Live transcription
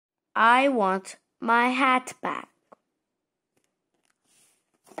I want my hat back.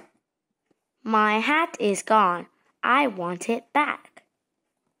 My hat is gone. I want it back.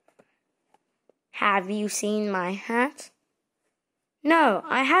 Have you seen my hat? No,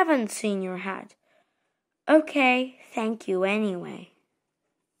 I haven't seen your hat. Okay, thank you anyway.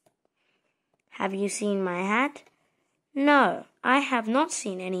 Have you seen my hat? No, I have not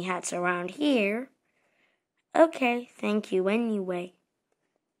seen any hats around here. Okay, thank you anyway.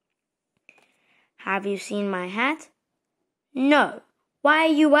 Have you seen my hat? No. Why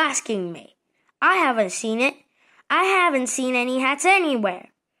are you asking me? I haven't seen it. I haven't seen any hats anywhere.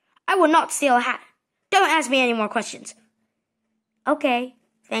 I will not steal a hat. Don't ask me any more questions. Okay,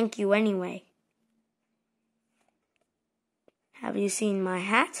 thank you anyway. Have you seen my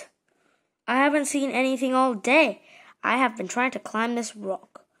hat? I haven't seen anything all day. I have been trying to climb this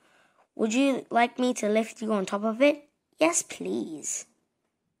rock. Would you like me to lift you on top of it? Yes, please.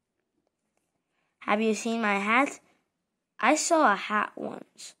 Have you seen my hat? I saw a hat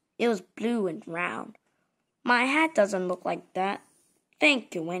once. It was blue and round. My hat doesn't look like that.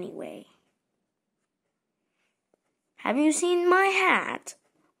 Thank you anyway. Have you seen my hat?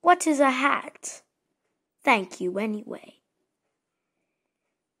 What is a hat? Thank you anyway.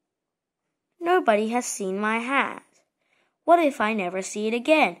 Nobody has seen my hat. What if I never see it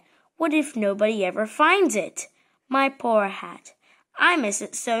again? What if nobody ever finds it? My poor hat. I miss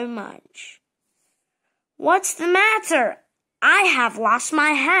it so much. What's the matter? I have lost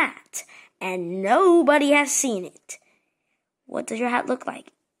my hat, and nobody has seen it. What does your hat look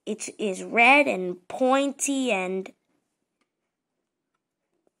like? It is red and pointy and...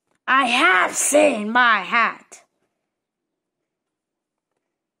 I have seen my hat.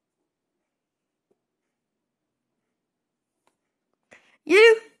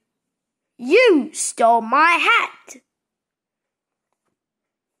 You stole my hat.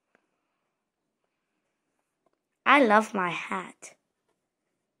 I love my hat.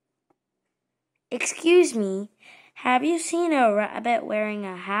 Excuse me, have you seen a rabbit wearing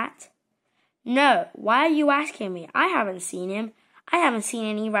a hat? No, why are you asking me? I haven't seen him. I haven't seen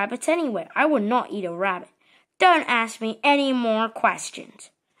any rabbits anywhere. I would not eat a rabbit. Don't ask me any more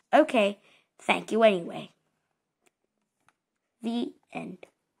questions. Okay, thank you anyway. The end.